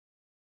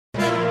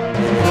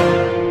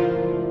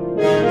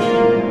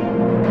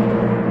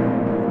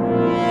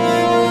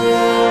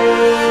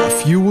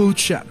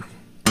Chat,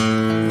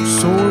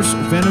 source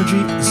of energy,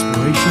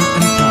 inspiration,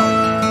 and power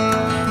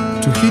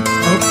to heat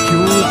up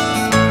your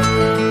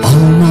life.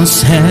 Almost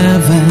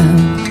heaven,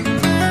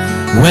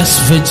 West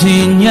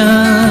Virginia,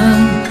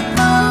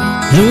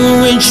 Blue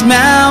Ridge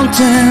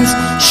Mountains,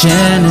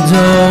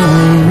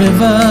 Shenandoah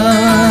River.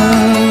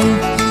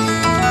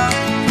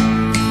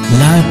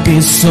 Life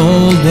is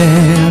old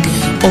there,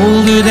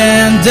 older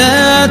than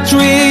the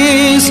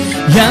trees,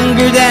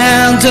 younger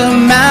than the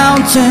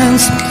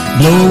mountains,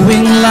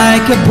 blowing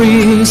like a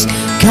breeze.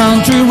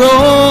 Country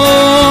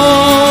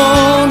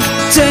road,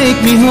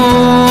 take me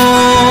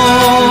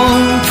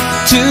home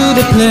to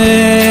the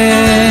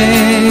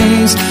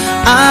place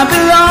I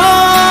belong.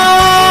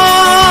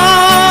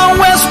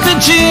 West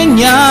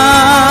Virginia,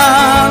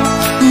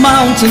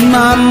 mountain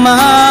mama,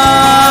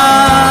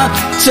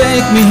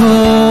 take me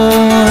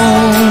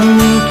home.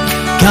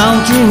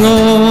 Country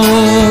road,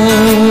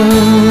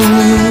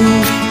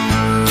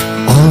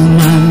 all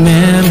my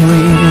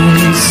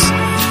memories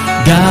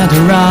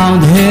gather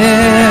around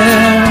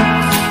here.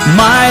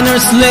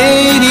 Miner's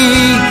lady,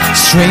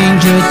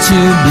 stranger to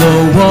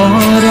blow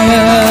water.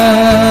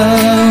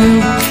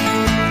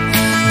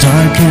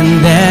 Dark and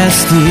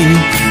dusty,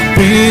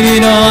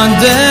 painted on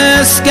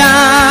the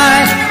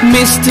sky.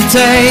 Miss the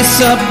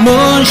taste of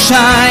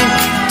moonshine,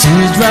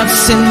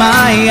 teardrops in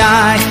my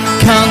eye.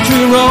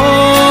 Country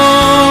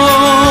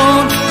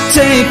road,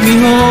 take me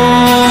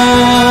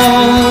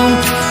home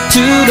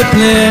to the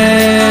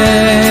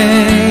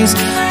place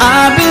I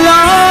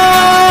belong.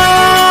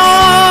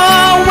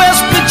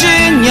 West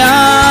Virginia,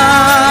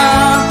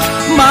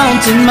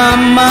 mountain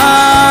mama,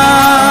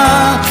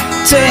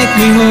 take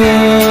me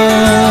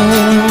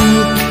home.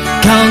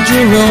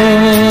 Country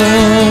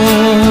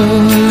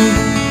road,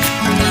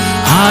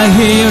 I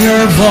hear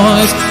her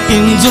voice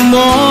in the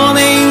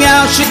morning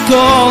as she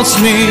calls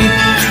me.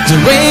 The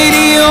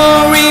radio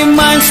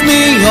reminds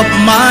me of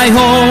my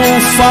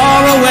home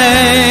far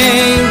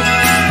away.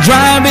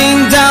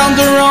 Driving down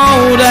the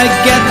road, I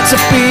get the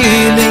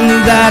feeling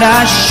that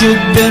I should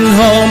been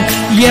home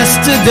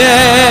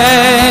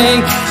yesterday,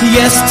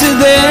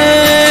 yesterday.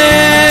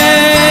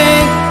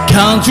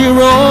 Country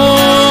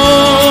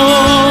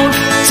road,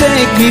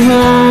 take me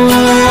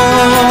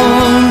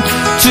home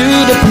to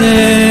the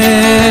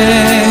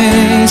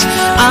place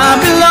I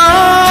belong.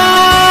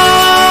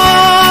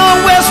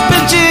 West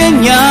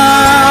Virginia,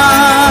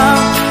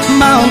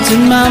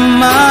 mountain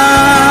mama,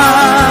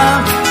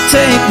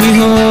 take me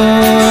home.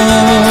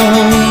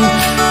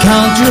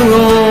 Country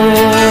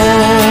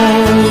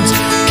roads,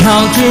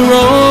 country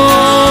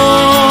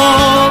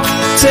road,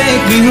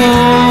 take me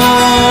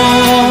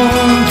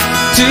home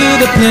to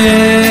the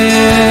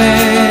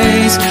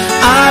place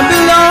I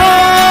belong.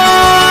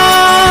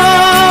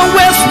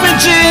 West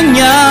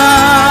Virginia,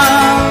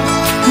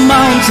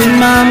 mountain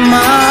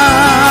mama,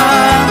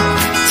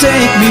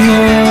 take me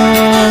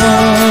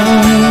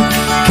home.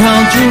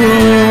 Country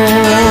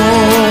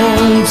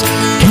roads,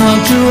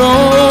 country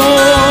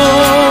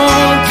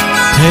road,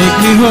 take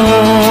me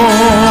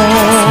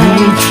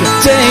home,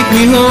 take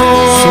me home.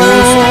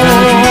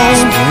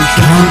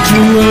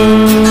 Country road.